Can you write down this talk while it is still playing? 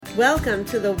Welcome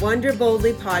to the Wonder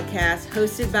Boldly podcast,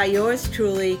 hosted by yours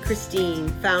truly, Christine,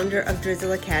 founder of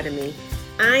Drizzle Academy.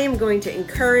 I am going to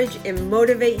encourage and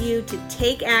motivate you to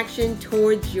take action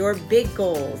towards your big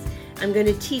goals. I'm going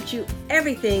to teach you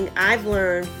everything I've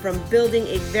learned from building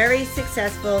a very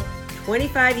successful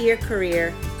 25-year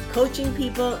career, coaching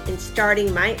people, and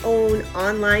starting my own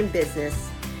online business.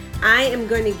 I am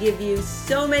going to give you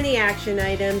so many action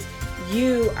items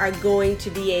you are going to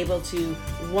be able to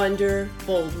wonder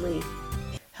boldly.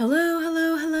 Hello.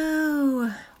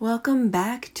 Welcome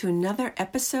back to another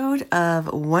episode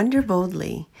of Wonder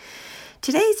Boldly.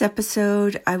 Today's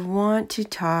episode, I want to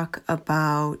talk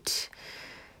about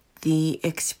the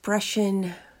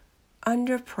expression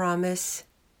under promise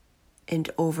and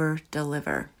over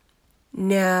deliver.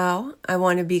 Now, I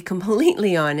want to be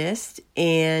completely honest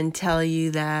and tell you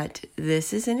that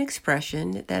this is an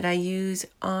expression that I use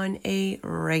on a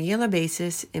regular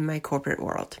basis in my corporate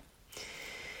world.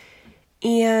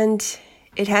 And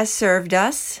it has served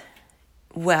us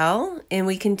well, and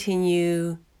we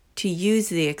continue to use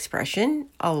the expression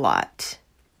a lot.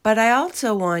 But I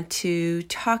also want to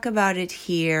talk about it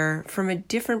here from a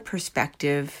different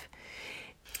perspective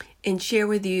and share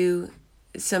with you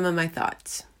some of my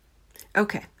thoughts.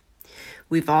 Okay,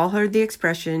 we've all heard the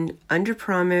expression under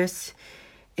promise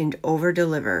and over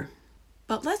deliver,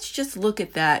 but let's just look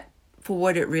at that for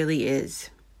what it really is.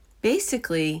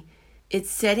 Basically,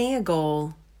 it's setting a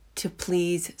goal to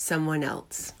please someone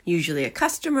else, usually a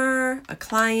customer, a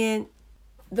client.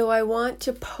 Though I want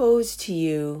to pose to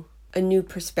you a new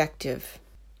perspective,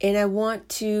 and I want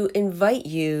to invite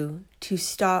you to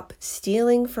stop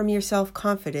stealing from your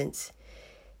self-confidence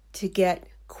to get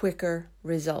quicker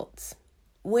results.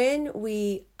 When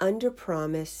we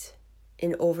underpromise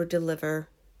and overdeliver,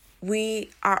 we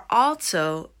are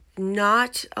also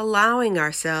not allowing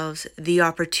ourselves the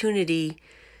opportunity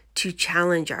to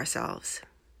challenge ourselves.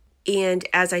 And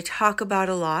as I talk about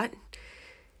a lot,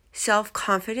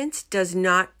 self-confidence does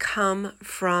not come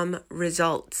from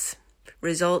results.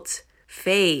 Results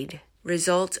fade.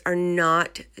 Results are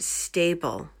not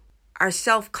stable. Our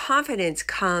self-confidence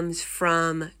comes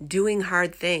from doing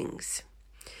hard things.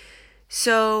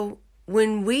 So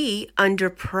when we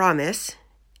underpromise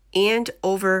and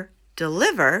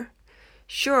overdeliver,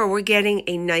 sure, we're getting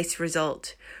a nice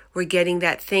result. We're getting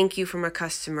that thank you from a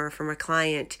customer, from a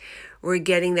client. We're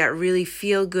getting that really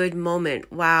feel-good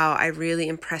moment. Wow, I really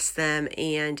impressed them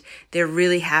and they're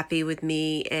really happy with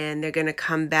me and they're going to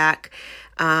come back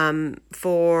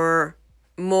for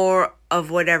more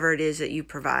of whatever it is that you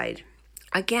provide.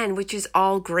 Again, which is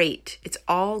all great. It's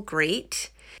all great,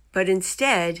 but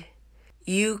instead,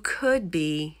 you could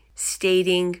be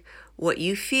stating what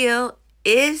you feel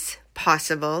is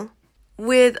possible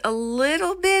with a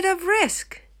little bit of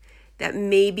risk that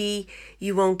maybe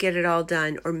you won't get it all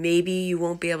done or maybe you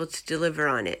won't be able to deliver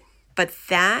on it. But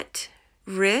that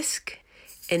risk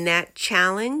and that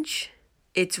challenge,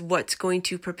 it's what's going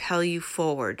to propel you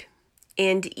forward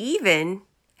and even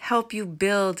help you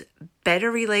build better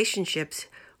relationships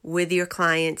with your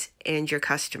clients and your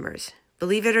customers.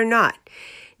 Believe it or not.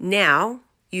 Now,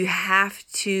 you have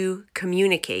to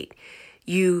communicate.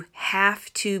 You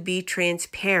have to be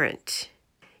transparent.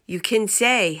 You can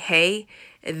say, hey,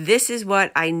 this is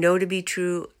what I know to be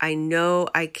true. I know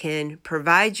I can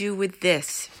provide you with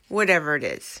this, whatever it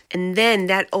is. And then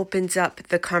that opens up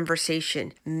the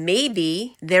conversation.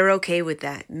 Maybe they're okay with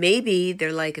that. Maybe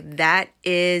they're like, that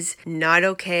is not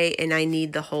okay and I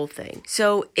need the whole thing.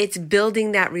 So it's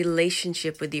building that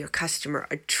relationship with your customer,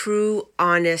 a true,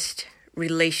 honest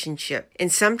relationship.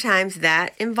 And sometimes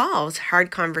that involves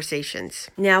hard conversations.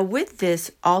 Now, with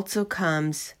this also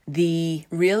comes the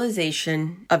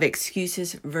realization of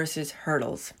excuses versus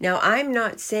hurdles. Now, I'm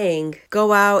not saying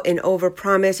go out and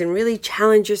overpromise and really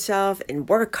challenge yourself and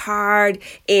work hard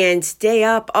and stay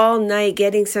up all night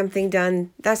getting something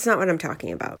done. That's not what I'm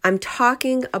talking about. I'm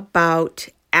talking about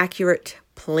accurate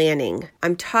planning.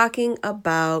 I'm talking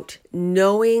about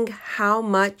knowing how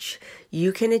much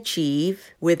you can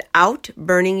achieve without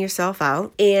burning yourself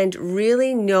out and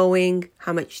really knowing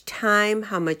how much time,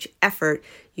 how much effort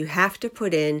you have to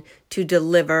put in to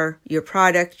deliver your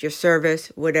product, your service,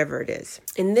 whatever it is.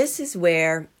 And this is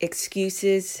where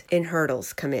excuses and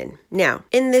hurdles come in. Now,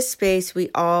 in this space, we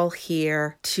all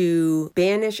hear to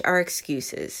banish our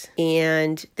excuses,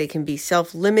 and they can be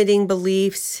self-limiting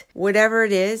beliefs, whatever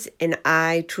it is. And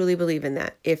I truly believe in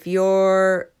that. If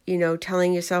you're,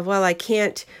 telling yourself, well, I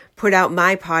can't put out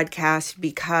my podcast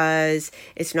because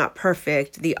it's not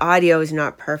perfect. The audio is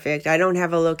not perfect. I don't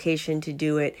have a location to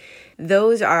do it.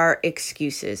 Those are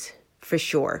excuses for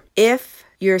sure. If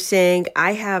you're saying,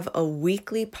 I have a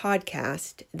weekly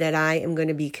podcast that I am going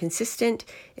to be consistent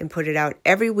and put it out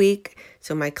every week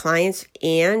so my clients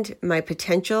and my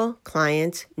potential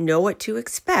clients know what to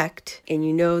expect, and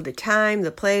you know the time, the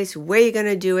place, where you're going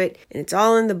to do it, and it's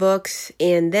all in the books.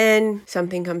 And then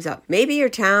something comes up. Maybe your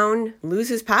town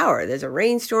loses power. There's a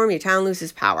rainstorm, your town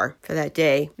loses power for that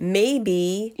day.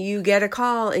 Maybe you get a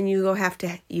call and you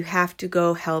have to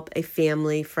go help a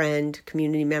family, friend,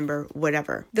 community member,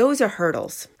 whatever. Those are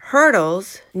hurdles.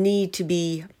 Hurdles need to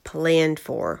be planned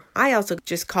for. I also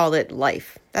just call it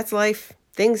life. That's life.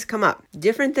 Things come up.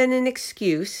 Different than an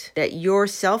excuse that you're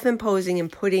self-imposing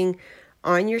and putting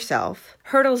on yourself.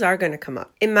 Hurdles are going to come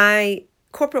up. In my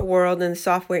corporate world, in the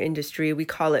software industry, we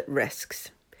call it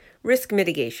risks. Risk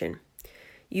mitigation.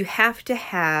 You have to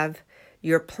have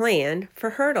your plan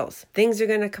for hurdles. Things are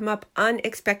going to come up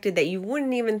unexpected that you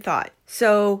wouldn't even thought.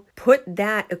 So put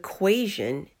that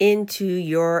equation into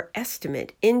your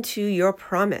estimate, into your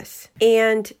promise.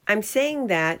 And I'm saying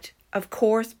that, of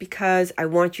course, because I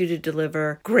want you to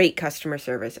deliver great customer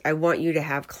service. I want you to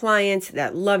have clients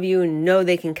that love you and know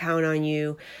they can count on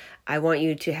you. I want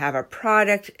you to have a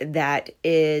product that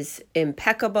is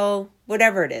impeccable,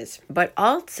 whatever it is. But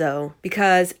also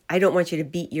because I don't want you to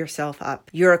beat yourself up.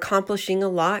 You're accomplishing a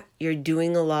lot. You're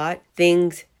doing a lot.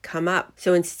 Things come up.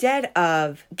 So instead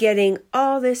of getting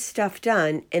all this stuff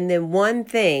done and then one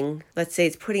thing, let's say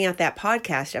it's putting out that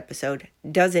podcast episode,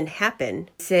 doesn't happen,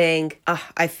 saying,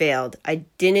 I failed. I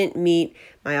didn't meet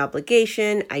my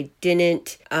obligation. I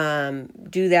didn't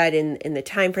do that in the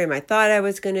time frame I thought I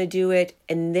was going to do it.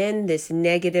 And then this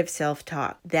negative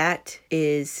self-talk, that's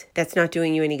not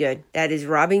doing you any good. That is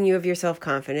robbing you of your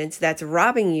self-confidence. That's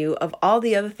robbing you of all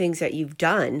the other things that you've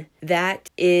done. That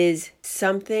is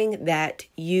something that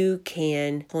you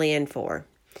can plan for.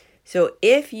 So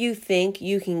if you think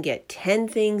you can get 10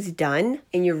 things done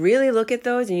and you really look at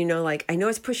those and you know, I know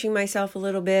it's pushing myself a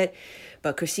little bit,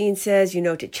 but Christine says,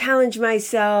 to challenge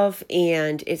myself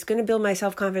and it's going to build my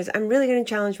self-confidence. I'm really going to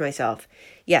challenge myself.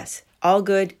 Yes, all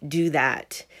good, do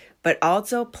that. But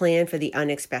also plan for the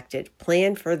unexpected.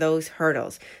 Plan for those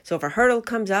hurdles. So if a hurdle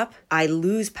comes up, I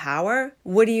lose power,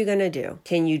 what are you going to do?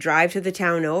 Can you drive to the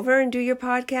town over and do your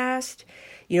podcast?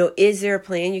 Is there a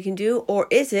plan you can do? Or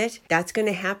is it that's going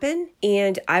to happen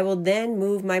and I will then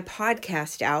move my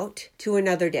podcast out to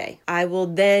another day? I will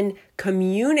then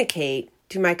communicate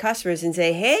to my customers and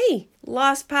say, hey,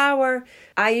 lost power.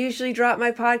 I usually drop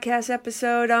my podcast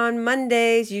episode on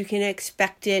Mondays. You can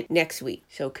expect it next week.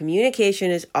 So communication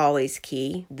is always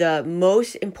key. The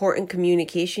most important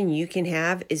communication you can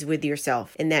have is with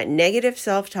yourself. And that negative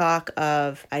self-talk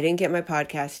of, I didn't get my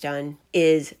podcast done,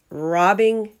 is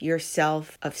robbing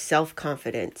yourself of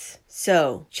self-confidence.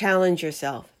 So challenge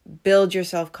yourself. Build your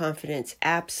self-confidence.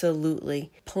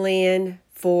 Absolutely. Plan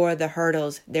for the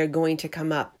hurdles. They're going to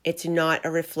come up. It's not a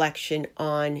reflection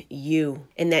on you.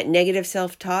 And that negative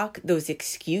self-talk, those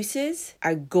excuses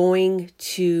are going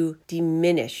to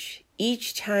diminish.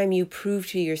 Each time you prove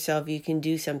to yourself you can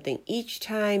do something, each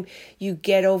time you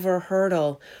get over a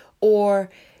hurdle or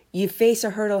you face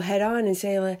a hurdle head on and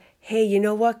say, hey, you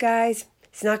know what, guys?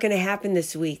 It's not going to happen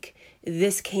this week.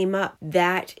 This came up.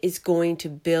 That is going to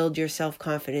build your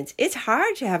self-confidence. It's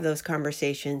hard to have those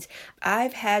conversations.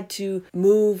 I've had to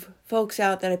move folks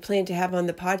out that I plan to have on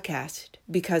the podcast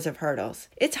because of hurdles.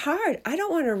 It's hard. I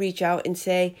don't want to reach out and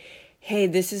say, hey,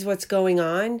 this is what's going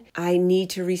on. I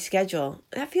need to reschedule.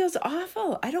 That feels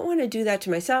awful. I don't want to do that to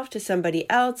myself, to somebody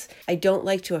else. I don't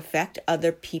like to affect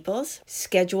other people's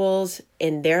schedules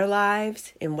in their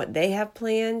lives and what they have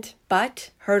planned. But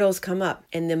hurdles come up.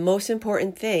 And the most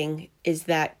important thing is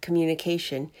that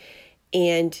communication.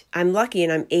 And I'm lucky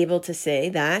and I'm able to say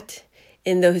that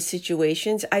in those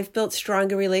situations, I've built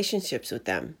stronger relationships with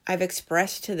them. I've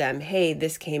expressed to them, hey,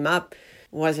 this came up.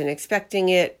 Wasn't expecting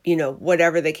it,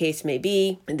 whatever the case may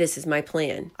be, this is my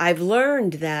plan. I've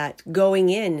learned that going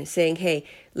in saying, hey,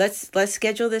 let's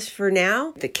schedule this for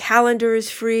now. The calendar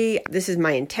is free. This is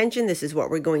my intention. This is what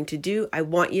we're going to do. I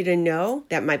want you to know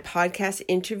that my podcast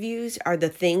interviews are the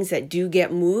things that do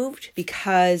get moved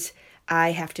because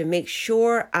I have to make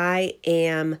sure I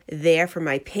am there for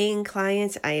my paying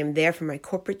clients, I am there for my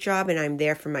corporate job, and I'm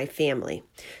there for my family.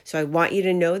 So I want you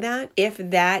to know that. If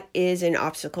that is an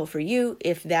obstacle for you,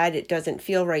 if that it doesn't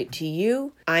feel right to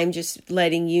you, I'm just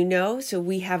letting you know so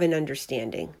we have an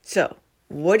understanding. So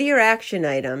what are your action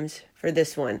items for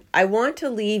this one? I want to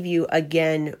leave you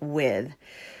again with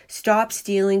Stop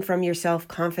stealing from your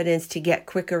self-confidence to get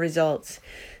quicker results.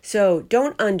 So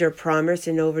don't under-promise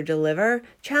and over-deliver.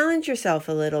 Challenge yourself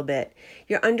a little bit.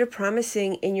 You're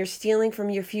under-promising and you're stealing from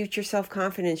your future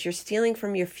self-confidence. You're stealing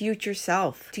from your future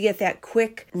self to get that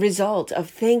quick result of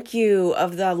thank you,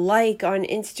 of the like on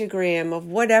Instagram, of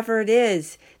whatever it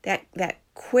is. That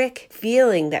quick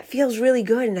feeling that feels really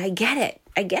good, and I get it.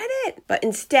 But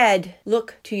instead,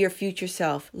 look to your future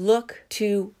self. Look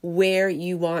to where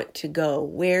you want to go,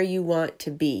 where you want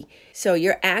to be. So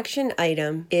your action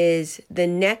item is the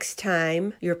next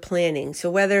time you're planning.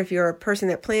 So whether if you're a person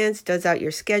that plans, does out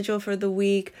your schedule for the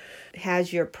week,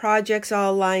 has your projects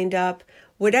all lined up,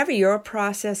 whatever your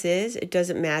process is, it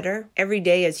doesn't matter. Every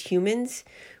day as humans,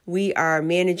 we are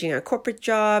managing our corporate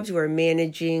jobs, we're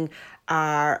managing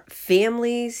our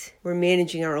families, we're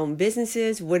managing our own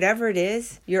businesses, whatever it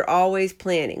is, you're always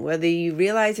planning. Whether you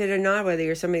realize it or not, whether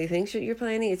you're somebody who thinks that you're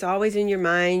planning, it's always in your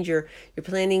mind, you're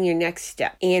planning your next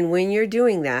step. And when you're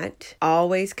doing that,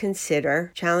 always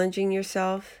consider challenging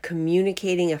yourself,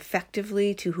 communicating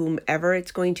effectively to whomever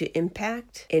it's going to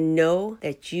impact, and know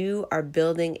that you are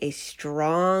building a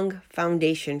strong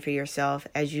foundation for yourself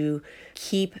as you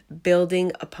keep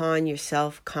building upon your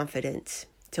self-confidence.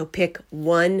 So pick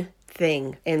one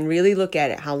thing and really look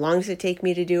at it. How long does it take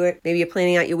me to do it? Maybe you're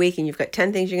planning out your week and you've got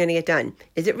 10 things you're going to get done.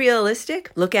 Is it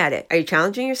realistic? Look at it. Are you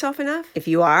challenging yourself enough? If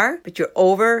you are, but you're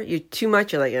too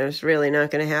much, you're like, it's really not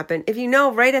going to happen. If you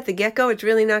know right at the get-go it's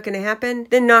really not going to happen,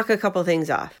 then knock a couple things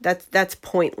off. That's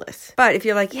pointless. But if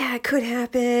you're like, yeah, it could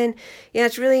happen. Yeah,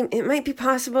 it might be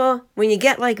possible. When you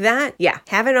get like that, yeah,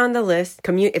 have it on the list.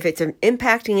 If it's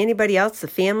impacting anybody else, the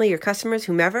family, your customers,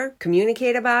 whomever,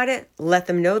 communicate about it. Let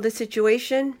them know the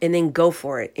situation, and then go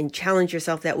for it and challenge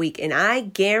yourself that week. And I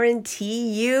guarantee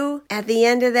you at the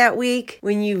end of that week,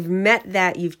 when you've met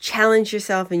that, you've challenged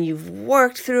yourself and you've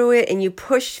worked through it and you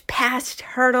pushed past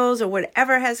hurdles or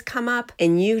whatever has come up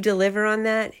and you deliver on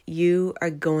that, you are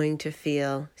going to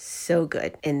feel so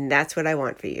good. And that's what I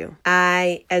want for you.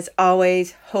 I, as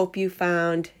always, hope you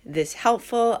found this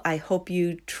helpful. I hope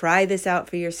you try this out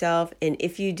for yourself. And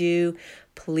if you do,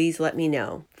 please let me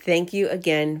know. Thank you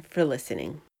again for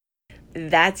listening.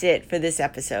 That's it for this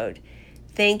episode.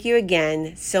 Thank you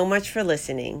again so much for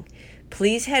listening.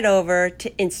 Please head over to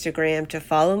Instagram to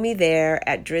follow me there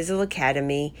at Drizzle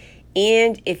Academy.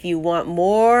 And if you want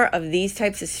more of these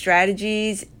types of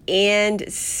strategies and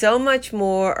so much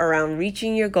more around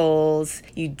reaching your goals,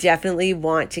 you definitely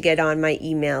want to get on my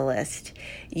email list.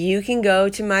 You can go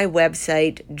to my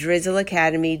website,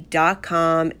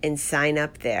 drizzleacademy.com, and sign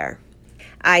up there.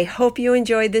 I hope you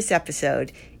enjoyed this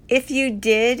episode. If you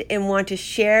did and want to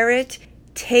share it,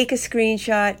 take a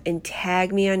screenshot and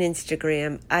tag me on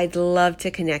Instagram. I'd love to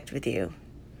connect with you.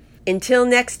 Until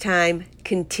next time,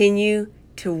 continue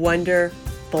to wonder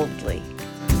boldly.